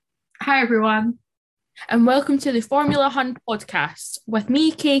Hi, everyone. And welcome to the Formula Hunt podcast with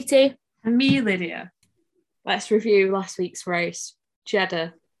me, Katie. And me, Lydia. Let's review last week's race,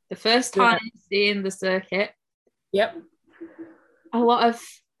 Jeddah. The first time seeing the circuit. Yep. A lot of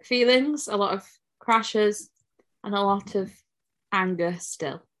feelings, a lot of crashes, and a lot of anger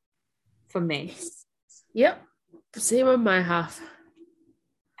still for me. Yep. Same on my half.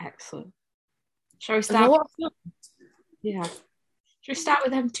 Excellent. Shall we start? Yeah. Should we start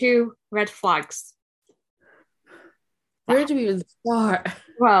with them two red flags? Where do we even start?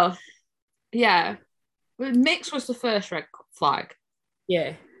 Well, yeah. Mix was the first red flag.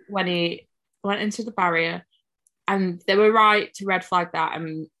 Yeah. When he went into the barrier, and they were right to red flag that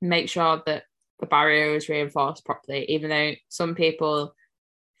and make sure that the barrier was reinforced properly, even though some people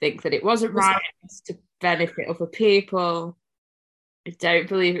think that it wasn't right. It's to benefit other people. I don't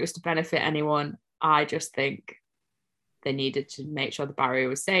believe it was to benefit anyone. I just think they needed to make sure the barrier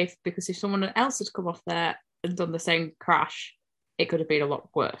was safe, because if someone else had come off there and done the same crash, it could have been a lot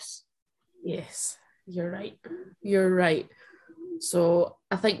worse. Yes, you're right. You're right. So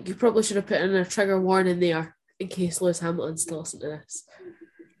I think you probably should have put in a trigger warning there in case Lewis Hamilton still listens to this.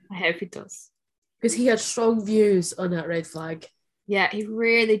 I hope he does. Because he had strong views on that red flag. Yeah, he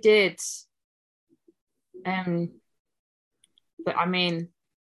really did. But I mean,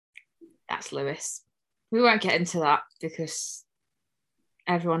 that's Lewis. We won't get into that because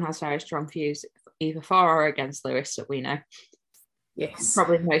everyone has very strong views, either for or against Lewis, that we know. Yes.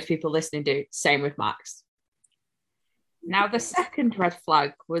 Probably most people listening do. Same with Max. Now, the second red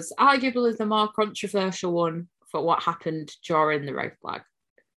flag was arguably the more controversial one for what happened during the red flag.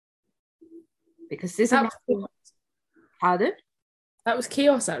 Because isn't that... Pardon? That was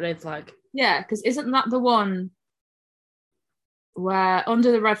chaos, that red flag. Yeah, because isn't that the one where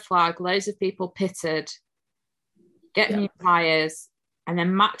under the red flag, loads of people pitted, get new tyres, and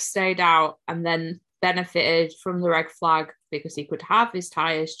then Max stayed out and then benefited from the red flag because he could have his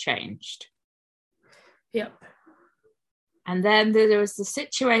tyres changed. Yep. And then there was the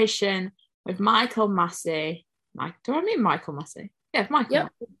situation with Michael Massey. Do I mean Michael Massey? Yeah, Michael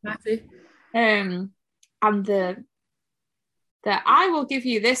Massey. And that I will give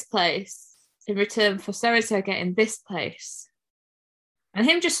you this place in return for so-and-so getting this place. And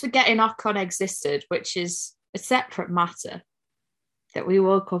him just forgetting Ocon existed, which is a separate matter that we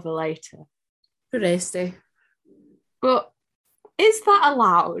will cover later. Presty. But is that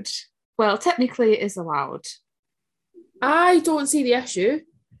allowed? Well, technically it is allowed. I don't see the issue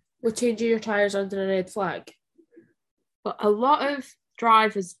with changing your tyres under a red flag. But a lot of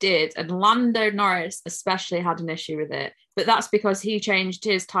drivers did, and Lando Norris especially had an issue with it. But that's because he changed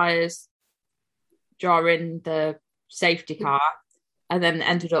his tyres during the safety car and then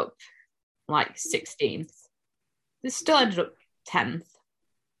ended up like 16th. It still ended up 10th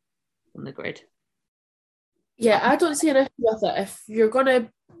on the grid. Yeah, I don't see an issue with it. If you're going to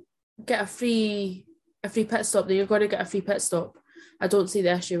get a free pit stop, then you're going to get a free pit stop. I don't see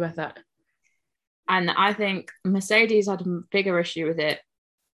the issue with it. And I think Mercedes had a bigger issue with it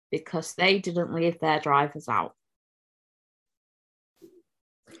because they didn't leave their drivers out.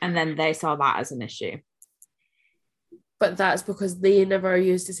 And then they saw that as an issue. But that's because they never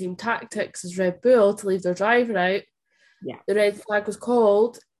used the same tactics as Red Bull to leave their driver out. Yeah. The red flag was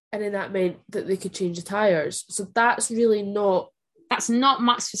called, and then that meant that they could change the tyres. So that's really not... That's not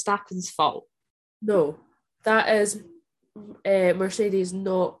Max Verstappen's fault. No. That is Mercedes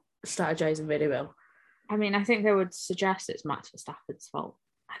not strategizing very well. I mean, I think they would suggest it's Max Verstappen's fault.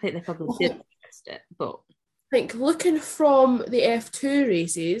 I think they probably did suggest it, but... I think looking from the F2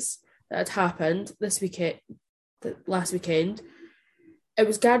 races that had happened last weekend, it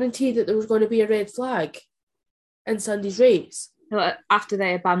was guaranteed that there was going to be a red flag in Sunday's race. After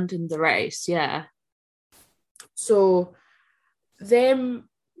they abandoned the race, yeah. So them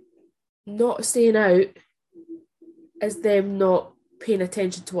not staying out is them not paying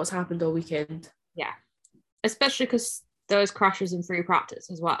attention to what's happened all weekend. Yeah. Especially because those crashes in free practice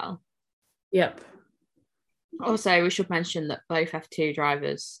as well. Yep. Also, we should mention that both F2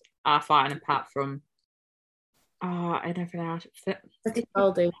 drivers are fine apart from I don't know how to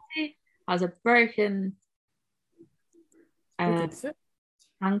has a broken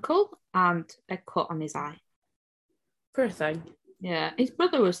ankle and a cut on his eye. Poor thing. Yeah, his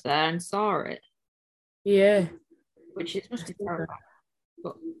brother was there and saw it. Yeah. Which is must be terrible.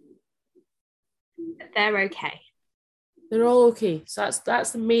 But they're okay. They're all okay. So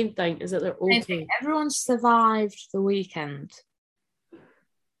that's the main thing, is that they're okay. Everyone survived the weekend.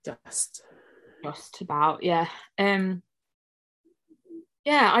 Just about, yeah. Yeah,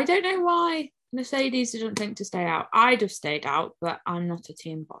 I don't know why Mercedes didn't think to stay out. I'd have stayed out, but I'm not a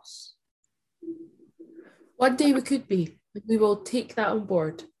team boss. One day we could be. We will take that on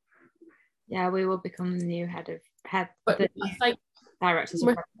board. Yeah, we will become the new But the I think directors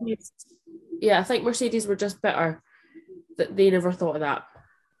of I think Mercedes were just bitter that they never thought of that.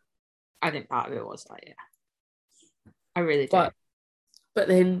 I think part of it was that, yeah. I really do. But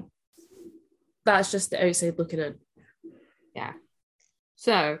then that's just the outside looking in. Yeah.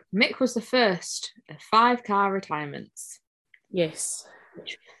 So Mick was the first of 5 car retirements. Yes.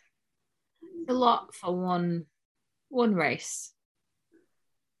 Which is a lot for one race.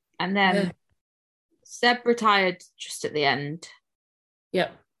 And then Seb retired just at the end.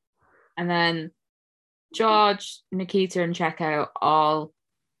 Yep. And then George, Nikita, and Checo all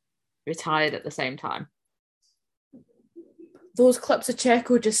retired at the same time. Those clips of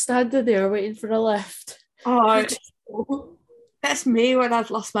Checo just standing there waiting for a lift. Oh, that's me when I've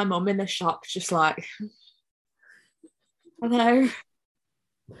lost my mum in the shop, just like, hello.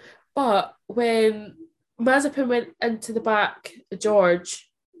 But when Mazepin went into the back of George,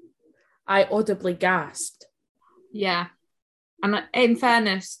 I audibly gasped. Yeah. And in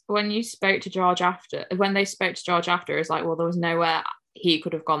fairness, when they spoke to George after, it's like, well, there was nowhere he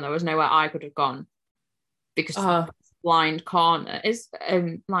could have gone. There was nowhere I could have gone because blind corner is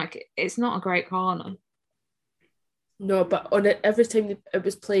it's not a great corner. No, but on it, every time it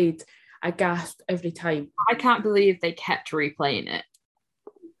was played, I gasped every time. I can't believe they kept replaying it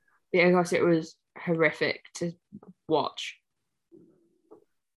because it was horrific to watch.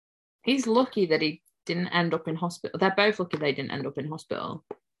 He's lucky that he didn't end up in hospital. They're both lucky they didn't end up in hospital.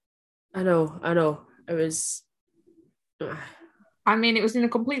 I know. It was... I mean, it was in a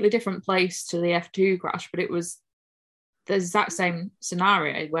completely different place to the F2 crash, but it was the exact same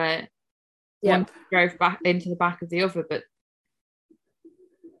scenario where one drove back into the back of the other, but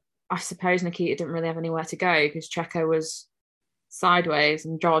I suppose Nikita didn't really have anywhere to go because Checo was sideways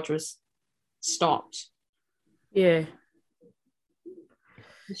and George was stopped. Yeah.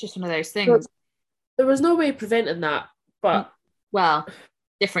 It's just one of those things. There was no way of preventing that, but... Well,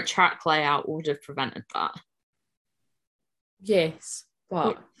 different track layout would have prevented that. Yes,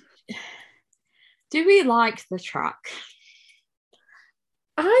 but... Do we like the track?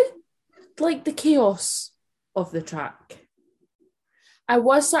 I like the chaos of the track. I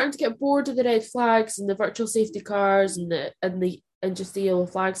was starting to get bored of the red flags and the virtual safety cars and just the yellow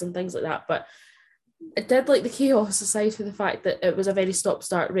flags and things like that, but I did like the chaos aside from the fact that it was a very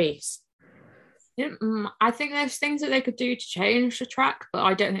stop-start race. I think there's things that they could do to change the track, but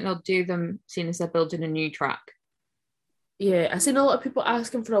I don't think they'll do them seeing as they're building a new track. Yeah, I've seen a lot of people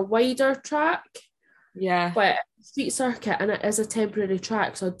asking for a wider track. Yeah. But street circuit and it is a temporary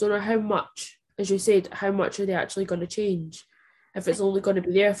track, so I don't know how much, as you said, how much are they actually going to change if it's only going to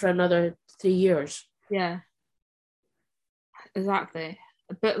be there for another 3 years. Yeah. Exactly.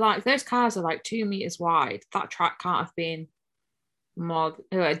 But like those cars are like 2 meters wide. That track can't have been more.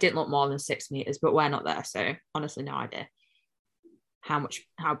 It didn't look more than 6 meters, but we're not there, so honestly, no idea how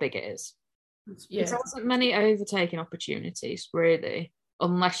big it is. Yeah. There wasn't many overtaking opportunities really,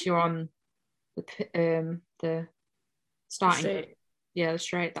 unless you're on the starting straight. Yeah, the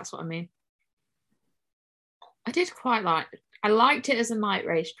straight, that's what I mean. I liked it as a night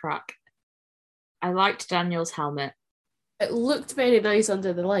race track. I liked Daniel's helmet. It looked very nice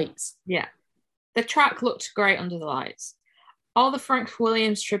under the lights. Yeah, the track looked great under the lights. All the Frank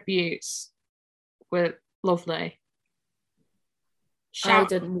Williams tributes were lovely. I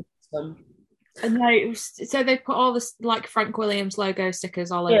didn't miss them. No, so they put all this like Frank Williams logo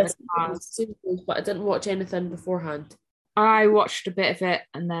stickers all over the cars. But I didn't watch anything beforehand. I watched a bit of it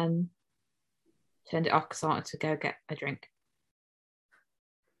and then turned it off because I wanted to go get a drink.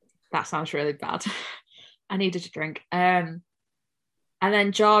 That sounds really bad. I needed a drink. And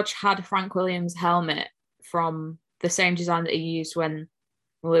then George had a Frank Williams helmet from the same design that he used when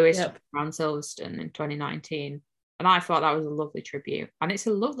Lewis took around Silverstone in 2019. And I thought that was a lovely tribute. And it's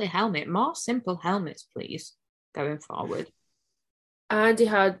a lovely helmet. More simple helmets, please, going forward. And he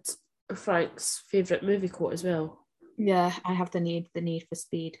had Frank's favourite movie quote as well. Yeah, I have the need for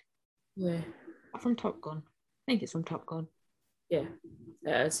speed. Yeah. From Top Gun. I think it's from Top Gun. Yeah,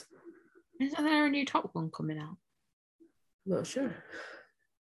 it is. Isn't there a new Top Gun coming out? Not sure.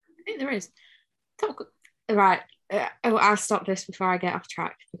 I think there is. Top Gun. Right. I'll stop this before I get off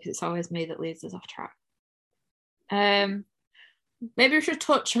track because it's always me that leads us off track. Maybe we should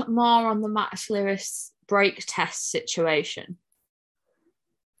touch more on the Max Lewis brake test situation.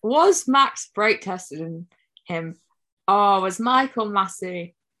 Was Max brake testing him, or was Michael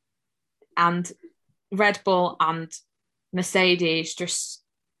Massey and Red Bull and Mercedes just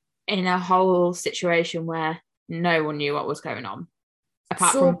in a whole situation where no one knew what was going on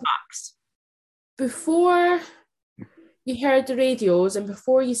apart from Max? before you heard the radios and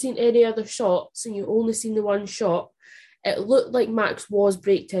before you seen any other shots and you only seen the one shot, it looked like Max was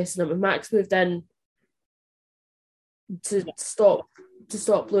brake testing him, and Max moved in to stop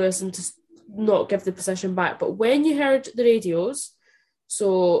Lewis and to not give the position back. But when you heard the radios,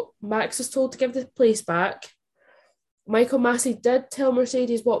 so Max is told to give the place back. Michael Massey did tell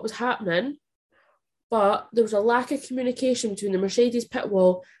Mercedes what was happening, but there was a lack of communication between the Mercedes pit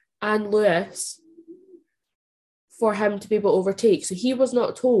wall and Lewis for him to be able to overtake. So he was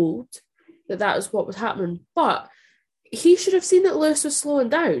not told that that was what was happening. But he should have seen that Lewis was slowing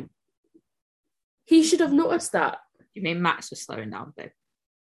down. He should have noticed that. You mean Max was slowing down, though?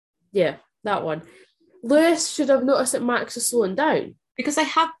 Yeah, that one. Lewis should have noticed that Max was slowing down. Because they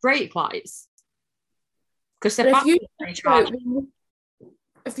have brake lights. Because if you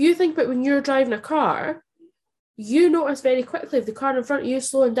think about when you're driving a car, you notice very quickly if the car in front of you is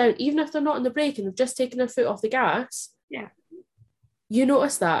slowing down, even if they're not on the brake and they've just taken their foot off the gas. Yeah. You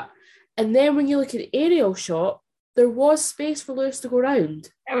notice that. And then when you look at the aerial shot, there was space for Lewis to go round.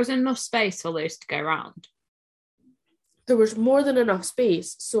 There was enough space for Lewis to go round. There was more than enough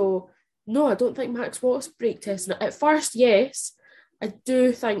space. So, no, I don't think Max was brake testing it. At first, yes, I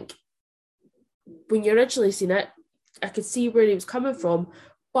do think when you originally seen it, I could see where he was coming from.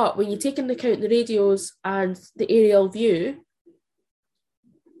 But when you take into account the radios and the aerial view,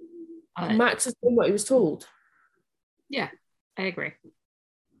 Max is doing what he was told. Yeah, I agree.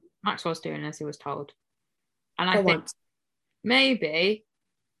 Max was doing as he was told. And I think maybe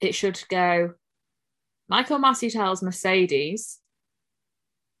it should go, Michael Massey tells Mercedes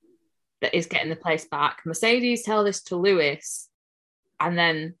that he's getting the place back. Mercedes tell this to Lewis, and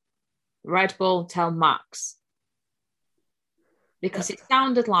then Red Bull tell Max. Because it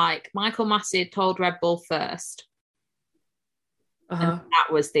sounded like Michael Massey had told Red Bull first. And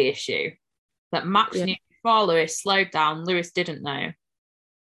that was the issue. That Max knew before Lewis slowed down. Lewis didn't know.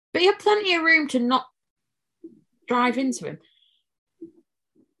 But he had plenty of room to not drive into him.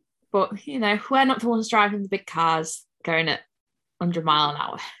 But, you know, we're not the ones driving the big cars going at 100 miles an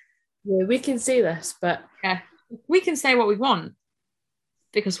hour. Yeah, we can say this, but... Yeah, we can say what we want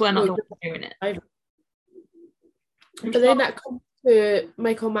because we're not the ones doing it. But then that comes to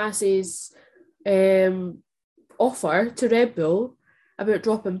Michael Massey's offer to Red Bull about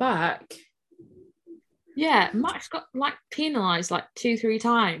dropping back. Yeah, Max got penalised 2-3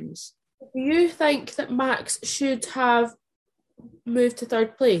 times. Do you think that Max should have moved to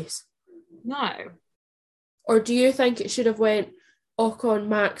third place? No. Or do you think it should have went Ocon,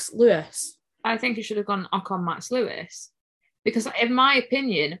 Max, Lewis? I think it should have gone Ocon, Max, Lewis. Because in my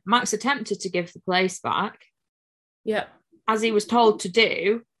opinion, Max attempted to give the place back. Yep. As he was told to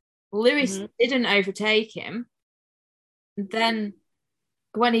do. Lewis didn't overtake him. Then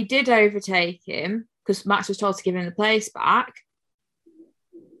when he did overtake him, because Max was told to give him the place back,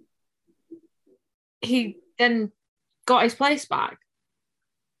 he then got his place back.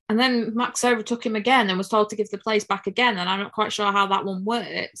 And then Max overtook him again and was told to give the place back again. And I'm not quite sure how that one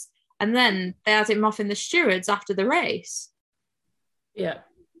works. And then they had him off in the stewards after the race. Yeah.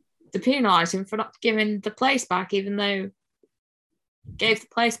 To penalise him for not giving the place back, even though he gave the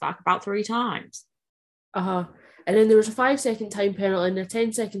place back about 3 times. And then there was a 5-second time penalty and a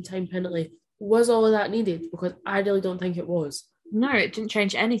 10-second time penalty. Was all of that needed? Because I really don't think it was. No, it didn't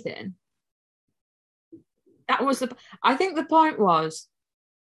change anything. That was I think the point was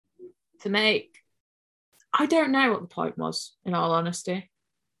to make... I don't know what the point was, in all honesty.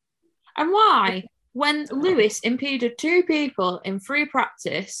 And why, when Lewis impeded 2 people in free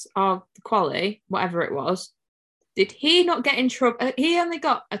practice of the quali, whatever it was, did he not get in trouble? He only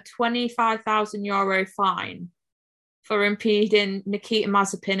got a €25,000 fine for impeding Nikita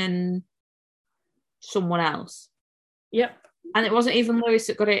Mazepin and someone else. Yep. And it wasn't even Lewis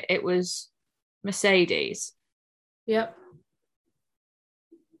that got it, it was Mercedes. Yep.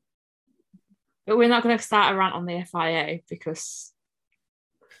 But we're not going to start a rant on the FIA because...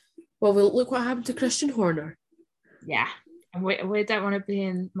 Well, look what happened to Christian Horner. Yeah. And we don't want to be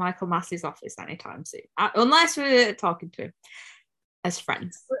in Michael Massey's office anytime soon. Unless we're talking to him as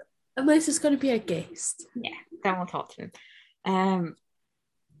friends. Unless it's going to be a guest. Yeah, then we'll talk to him.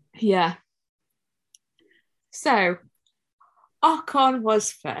 Yeah. So, Ocon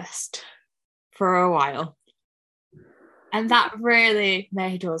was first for a while. And that really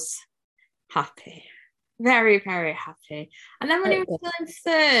made us happy. Very, very happy. And then when he was still in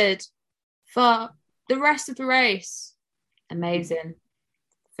third for the rest of the race, amazing.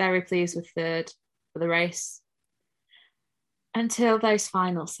 Very pleased with third for the race. Until those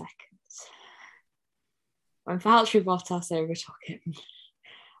final seconds. When Valtteri Bottas overtook him.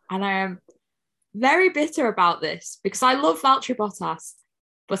 And very bitter about this because I love Valtteri Bottas,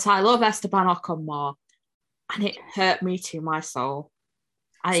 but I love Esteban Ocon more, and it hurt me to my soul.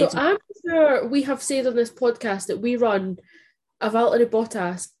 I'm sure we have said on this podcast that we run a Valtteri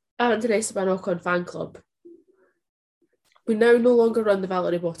Bottas and an Esteban Ocon fan club. We now no longer run the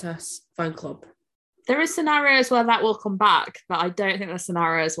Valtteri Bottas fan club. There are scenarios where that will come back, but I don't think the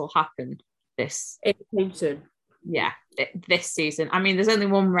scenarios will happen anytime soon. Yeah, this season. I mean, there's only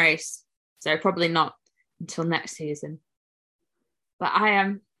one race, so probably not until next season. But I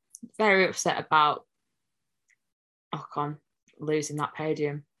am very upset about Ocon losing that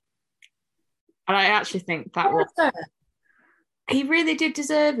podium. And I actually think that he really did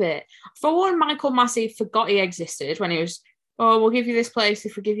deserve it. For one, Michael Massey forgot he existed when he was, we'll give you this place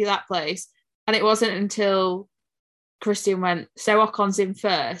if we give you that place. And it wasn't until Christian went, so Ocon's in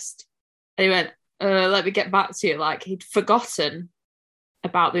first. And he went, let me get back to you. Like, he'd forgotten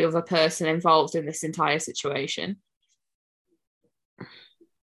about the other person involved in this entire situation.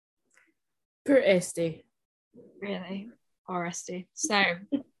 Poor Este. Really? Poor Este. So...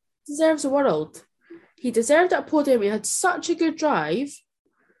 He deserves a world. He deserved that podium. He had such a good drive.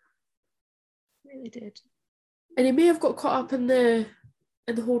 Really did. And he may have got caught up in the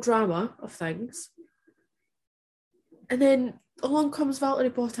whole drama of things. And then along comes Valtteri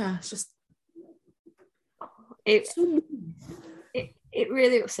Bottas. Just it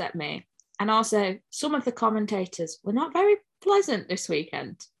really upset me. And also, some of the commentators were not very pleasant this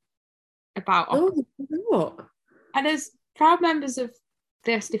weekend about... No, what? And as proud members of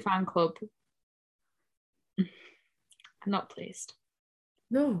the Este Fan Club, I'm not pleased.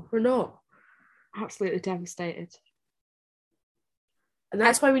 No, we're not. Absolutely devastated. And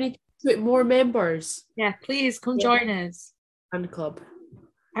that's why we need to put more members. Yeah, please come join us. Fan club.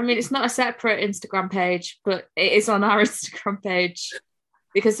 I mean, it's not a separate Instagram page, but it is on our Instagram page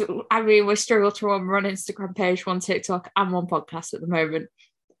because, I mean, we struggle to run Instagram page, one TikTok and one podcast at the moment.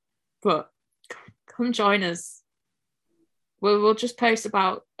 But come join us. We'll just post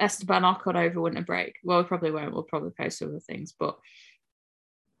about Esteban Ocon over winter break. Well, we probably won't. We'll probably post other things, but...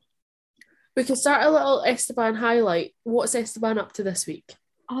 We can start a little Esteban highlight. What's Esteban up to this week?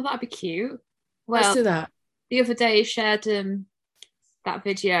 Oh, that'd be cute. Well, let's do that. The other day he shared that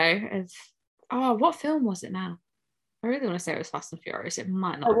video of... what film was it now? I really want to say it was Fast and Furious. It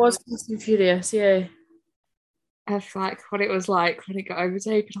might not. It was Fast and Furious, yeah. Of like what it was like when he got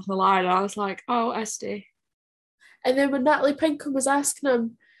overtaken on the line. I was like, oh, Este. And then when Natalie Pinkham was asking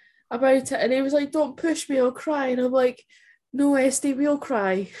him about it, and he was like, don't push me, I'll cry. And I'm like, no, Este, we'll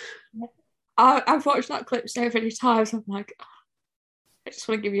cry. I've watched that clip so many times. I'm like, I just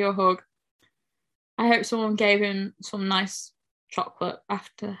want to give you a hug. I hope someone gave him some nice chocolate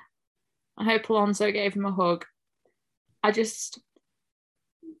after. I hope Alonso gave him a hug. I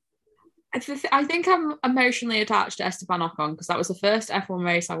think I'm emotionally attached to Esteban Ocon because that was the first F1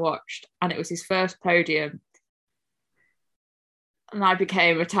 race I watched and it was his first podium. And I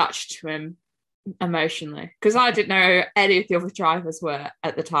became attached to him emotionally because I didn't know who any of the other drivers were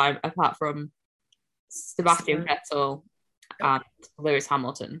at the time apart from Sebastian Vettel and Lewis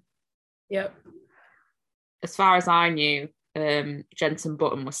Hamilton. Yep. As far as I knew, Jenson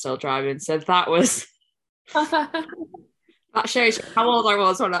Button was still driving, so that was that shows you how old I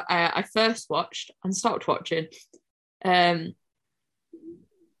was when I first watched and stopped watching.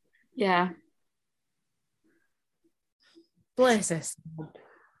 Yeah. Bless us.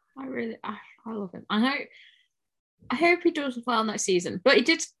 I love him. I hope he does well next season. But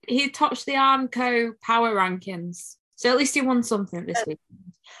he topped the Armco power rankings. So at least he won something this week.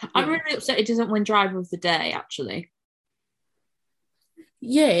 I'm really upset he doesn't win driver of the day, actually.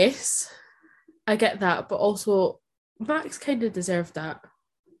 Yes, I get that, but also Max kind of deserved that.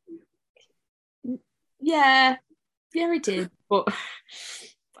 Yeah, he did. But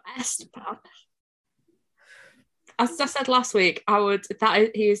Esteban, as I said last week,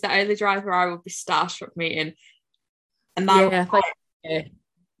 he was the only driver I would be starstruck meeting. And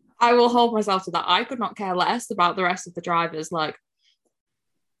I will hold myself to that. I could not care less about the rest of the drivers. Like,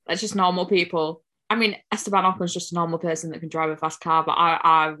 that's just normal people. I mean, Esteban Ocon's just a normal person that can drive a fast car, but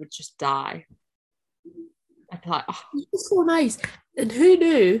I would just die. I'd be like, oh. He's so nice. And who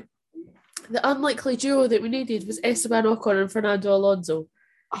knew the unlikely duo that we needed was Esteban Ocon and Fernando Alonso?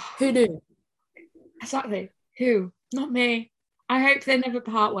 Oh. Who knew? Exactly. Who? Not me. I hope they never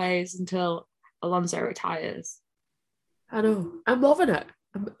part ways until Alonso retires. I know. I'm loving it.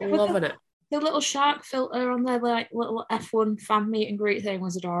 I'm loving it. The little shark filter on their like little F1 fan meet and greet thing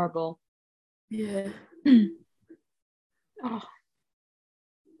was adorable. Yeah. Oh.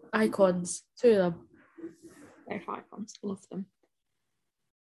 Icons. Two of them. They're icons. Love them.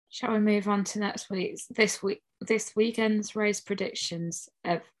 Shall we move on to this weekend's race predictions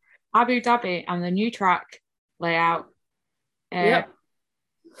of Abu Dhabi and the new track layout? Yep.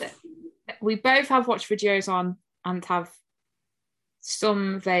 We both have watched videos on and have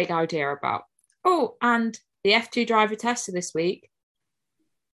some vague idea about. Oh, and the F2 driver tested this week.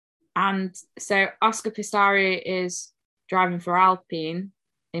 And so Oscar Pistori is driving for Alpine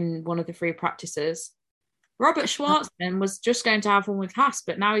in one of the free practices. Robert Schwartzman was just going to have one with Haas,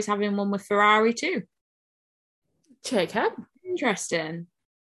 but now he's having one with Ferrari too. Check him. Interesting.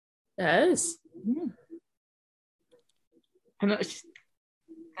 It is. There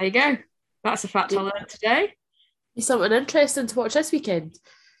you go. That's a fact I learned today. It's something interesting to watch this weekend.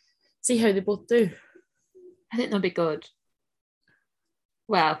 See how they both do. I think they'll be good.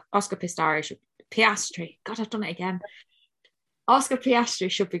 Well, Oscar Piastri. God, I've done it again. Oscar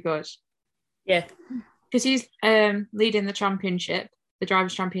Piastri should be good. Yeah. Because he's leading the championship, the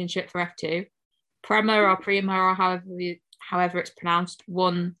Drivers' Championship for F2. Prema or however it's pronounced,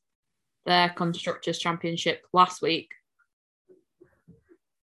 won their Constructors' Championship last week,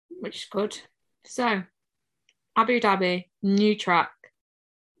 which is good. So, Abu Dhabi, new track.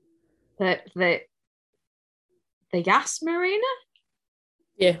 The Yas Marina?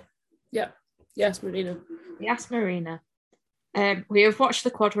 Yeah. Yas Marina. Yas Marina. We have watched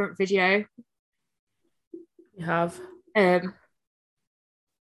the quadrant video. You have. I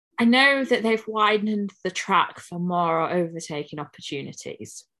know that they've widened the track for more overtaking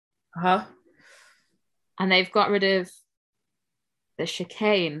opportunities. Uh-huh. And they've got rid of the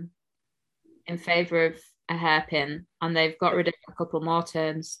chicane in favour of a hairpin, and they've got rid of a couple more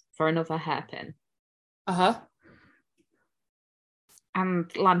turns for another hairpin. Uh-huh.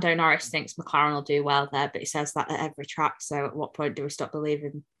 And Lando Norris thinks McLaren will do well there, but he says that at every track, so at what point do we stop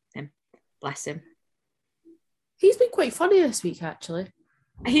believing him? Bless him. He's been quite funny this week, actually.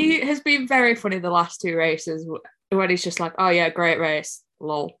 He has been very funny the last two races when he's just like, oh yeah, great race,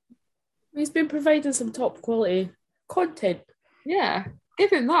 lol. He's been providing some top quality content. Yeah,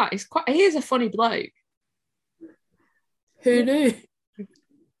 give him that. He is a funny bloke. Who knew?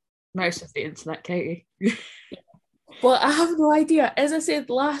 Most of the internet, Katie. Well, I have no idea. As I said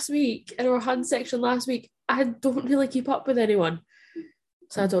last week, in our Hunt section last week, I don't really keep up with anyone.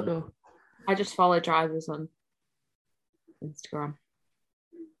 So I don't know. I just follow drivers on Instagram.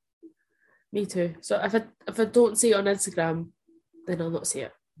 Me too. So if I don't see it on Instagram, then I'll not see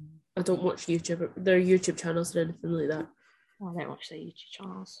it. I don't watch YouTube, their YouTube channels or anything like that. I don't watch their YouTube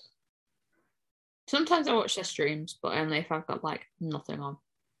channels. Sometimes I watch their streams, but only if I've got like nothing on.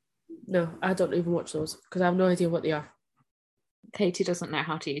 No, I don't even watch those because I have no idea what they are. Katie doesn't know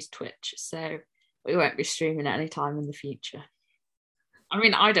how to use Twitch, so we won't be streaming at any time in the future. I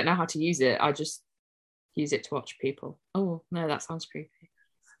mean, I don't know how to use it. I just use it to watch people. Oh, no, that sounds creepy.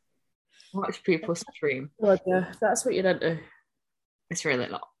 Watch people stream. Oh, yeah, that's what you're into. It's really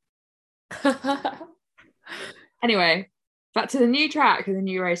not. Anyway, back to the new track and the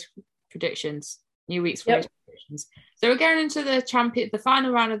new race predictions. New week's race predictions. So we're going into the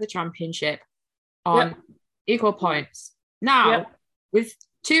final round of the championship on equal points. Now, with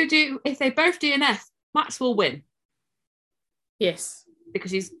if they both DNF, Max will win. Yes.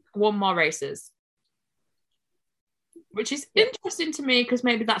 Because he's won more races. Which is interesting to me because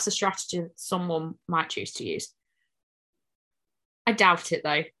maybe that's a strategy that someone might choose to use. I doubt it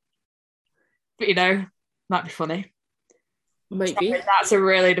though. But might be funny. Might be. That's a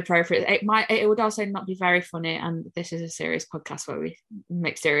really inappropriate. It would also not be very funny, and this is a serious podcast where we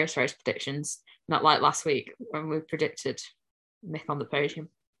make serious race predictions, not like last week when we predicted Mick on the podium.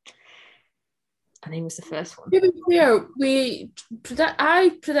 And he was the first one. To be clear,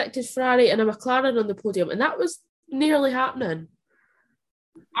 I predicted Ferrari and a McLaren on the podium, and that was nearly happening.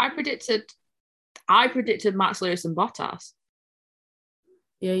 I predicted Max Lewis and Bottas.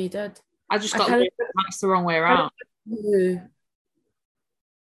 Yeah, you did. I just got Max the wrong way around.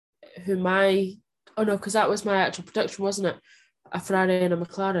 Because that was my actual prediction, wasn't it? A Ferrari and a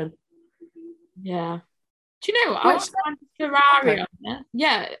McLaren. Yeah. Do you know what? I was Ferrari on there.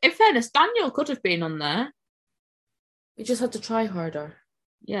 Yeah, in fairness, Daniel could have been on there. You just had to try harder.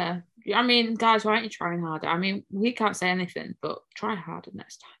 Yeah. I mean, guys, why aren't you trying harder? I mean, we can't say anything, but try harder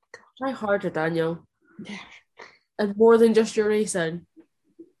next time. God. Try harder, Daniel. Yeah. And more than just your racing.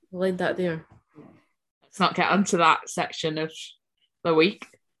 We'll end that there. Let's not get onto that section of the week.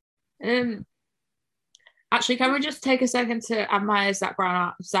 Actually, can we just take a second to admire Zach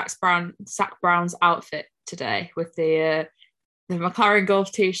Brown's outfit today with the McLaren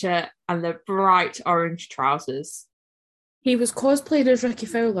Golf t-shirt and the bright orange trousers? He was cosplaying as Ricky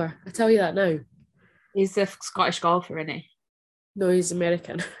Fowler. I tell you that now. He's a Scottish golfer, isn't he? No, he's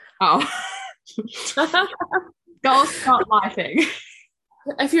American. Oh. Golf's not my thing.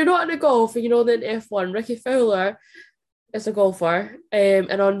 If you're not into golf and you're not into F1, Ricky Fowler is a golfer.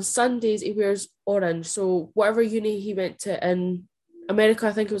 And on Sundays, he wears orange. So whatever uni he went to in America,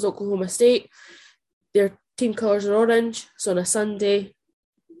 I think it was Oklahoma State, their team colours are orange. So on a Sunday,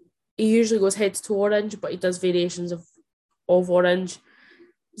 he usually goes heads to orange, but he does variations of orange.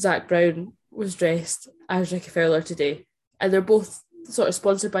 Zach Brown was dressed as Ricky Fowler today. And they're both sort of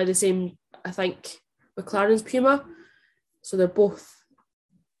sponsored by the same, I think, McLaren's Puma. So they're both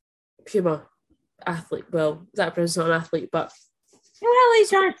Puma athlete. Well, Zach Brown's not an athlete, but... Well, he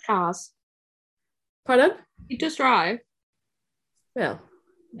drives cars. Pardon? He does drive. Well...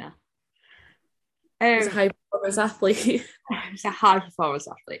 Yeah. He's a high-performance athlete. He's a high-performance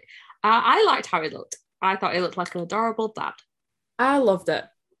athlete. I liked how he looked. I thought he looked like an adorable dad. I loved it.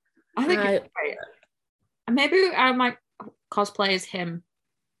 I think it's great. And maybe I might cosplay as him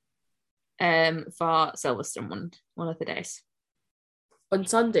for Silverstone one of the days. On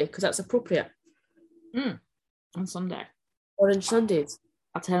Sunday, because that's appropriate. On Sunday. Orange Sundays.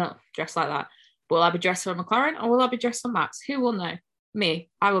 I'll turn up dressed like that. Will I be dressed for McLaren or will I be dressed for Max? Who will know? Me.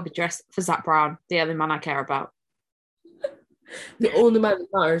 I will be dressed for Zach Brown, the only man I care about. The only man that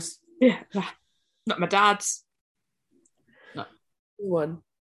matters. Yeah. Not my dad's. No.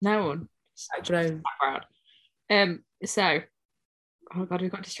 No one. Zach Brown. Zach Brown. So, oh God, we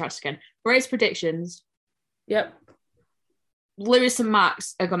got distracted again. Race predictions. Yep. Lewis and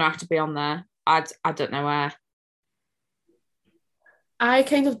Max are going to have to be on there. I don't know where. I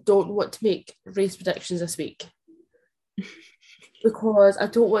kind of don't want to make race predictions this week because I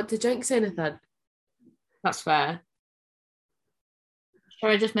don't want to jinx anything. That's fair. Shall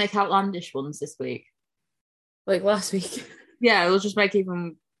I just make outlandish ones this week? Like last week? Yeah, we'll just make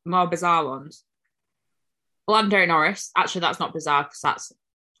even more bizarre ones. Lando Norris. Actually, that's not bizarre because that's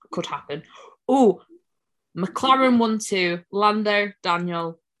could happen. Oh, McLaren 1-2, Lando,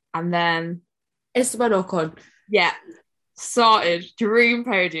 Daniel, and then Esteban Ocon. Yeah, sorted. Dream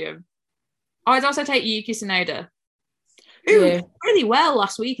podium. Oh, I'd also take Yuki Tsunoda, who did really well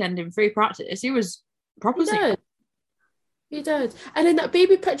last weekend in free practice. He was proper. He did. And then that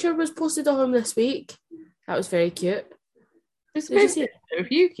baby picture was posted of him this week. That was very cute. There's a picture of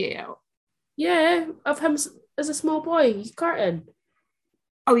Yuki out. Yeah, of him as a small boy. He's karting.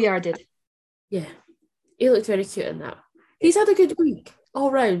 Oh, yeah, I did. Yeah. He looked very cute in that. He's had a good week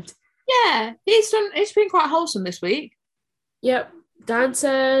all round. Yeah, it's been quite wholesome this week. Yep.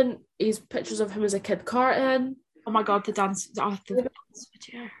 Dancing. He's pictures of him as a kid karting. Oh my God, the dance video.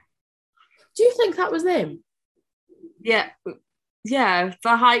 Do you think that was them? Yeah. The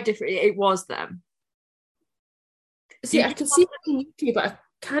height difference. It was them. See, I can see it on YouTube, but I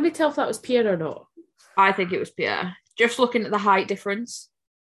can't tell if that was Pierre or not. I think it was Pierre. Just looking at the height difference.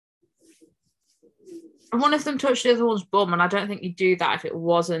 And one of them touched the other one's bum, and I don't think you'd do that if it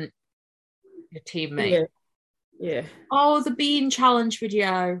wasn't your teammate. Yeah. Oh, the bean challenge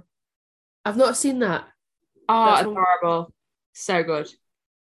video. I've not seen that. Oh, that's adorable. So good.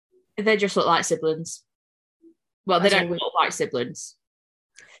 They just look like siblings. Well, they don't look like siblings,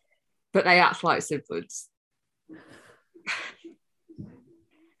 but they act like siblings.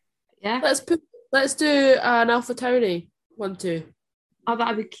 Yeah. Let's do an Alpha Tauri 1-2. Oh,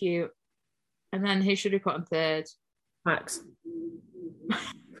 that'd be cute. And then who should we put on third? Max.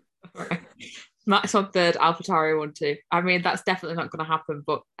 Right. Max on third, AlphaTauri 1-2. I mean, that's definitely not going to happen,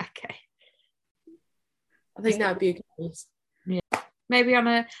 but okay. I think that'd be a good place. Yeah. Maybe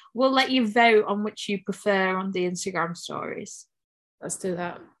we'll let you vote on which you prefer on the Instagram stories. Let's do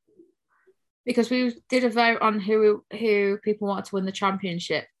that. Because we did a vote on who people wanted to win the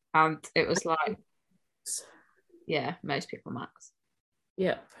championship, and it was like, yeah, most people Max.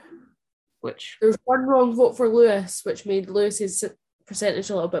 Yep. Which there's one wrong vote for Lewis, which made Lewis's percentage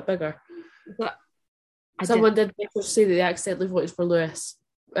a little bit bigger. But someone did say that they accidentally voted for Lewis.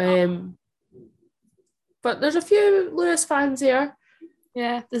 But there's a few Lewis fans here.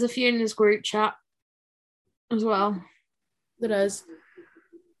 Yeah, there's a few in this group chat as well. There is.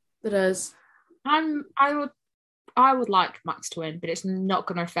 I would like Max to win, but it's not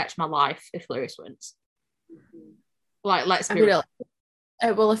going to affect my life if Lewis wins. Like, let's be real.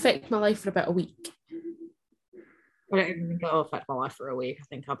 It will affect my life for about a week. I don't even think it'll affect my life for a week. I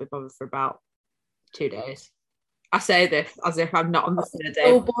think I'll be bothered for about 2 days. I say this as if I'm not on the third day.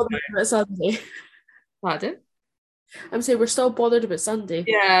 Still bothered about Sunday. Pardon? I'm saying we're still bothered about Sunday.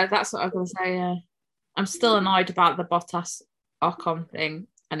 Yeah, that's what I was going to say, yeah. I'm still annoyed about the Bottas Ocon thing,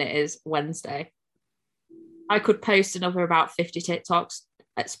 and it is Wednesday. I could post another about 50 TikToks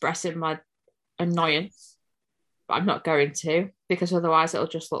expressing my annoyance, but I'm not going to because otherwise it'll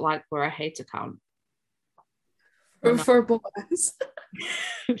just look like we're a hate account. For Bottas.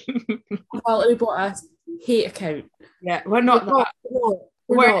 Valtteri Bottas hate account. Yeah, we're not that.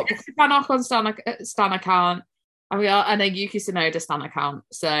 We're not. Este Fan Club Stan account, and we are, and a Yuki Tsunoda Stan account.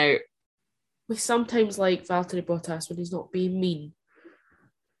 So we sometimes like Valtteri Bottas when he's not being mean.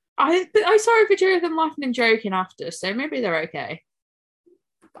 I saw a video of them laughing and joking after, so maybe they're okay.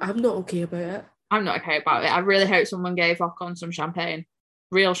 I'm not okay about it. I'm not okay about it. I really hope someone gave Ocon some champagne.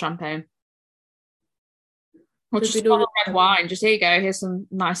 Real champagne. Or just red wine. Just here you go. Here's some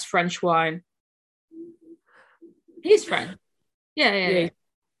nice French wine. He's French. Yeah.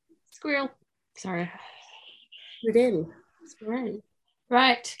 Squirrel. Sorry. Squirrel.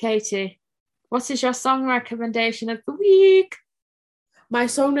 Right, Katie. What is your song recommendation of the week? My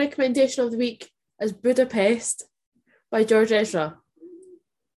song recommendation of the week is Budapest by George Ezra.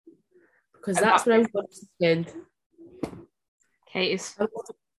 Because that's what I'm going to spend. Katie's.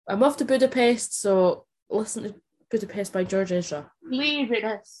 I'm off to Budapest, so listen to Budapest by George Ezra. Leaving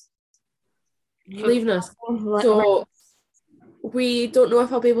us. So we don't know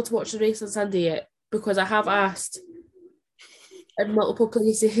if I'll be able to watch the race on Sunday yet, because I have asked in multiple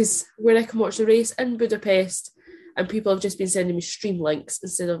places where I can watch the race in Budapest, and people have just been sending me stream links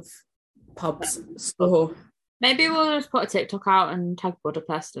instead of pubs. So maybe we'll just put a TikTok out and tag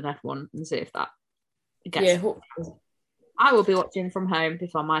Budapest and F1 and see if that gets. Yeah, hopefully. I will be watching from home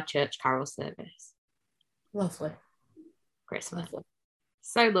before my church carol service. Lovely. Christmas. Lovely.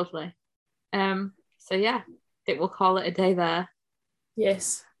 So lovely. So yeah, I think we'll call it a day there.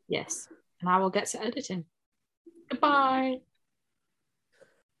 Yes. And I will get to editing. Goodbye.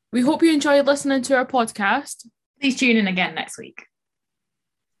 We hope you enjoyed listening to our podcast. Please tune in again next week.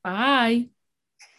 Bye.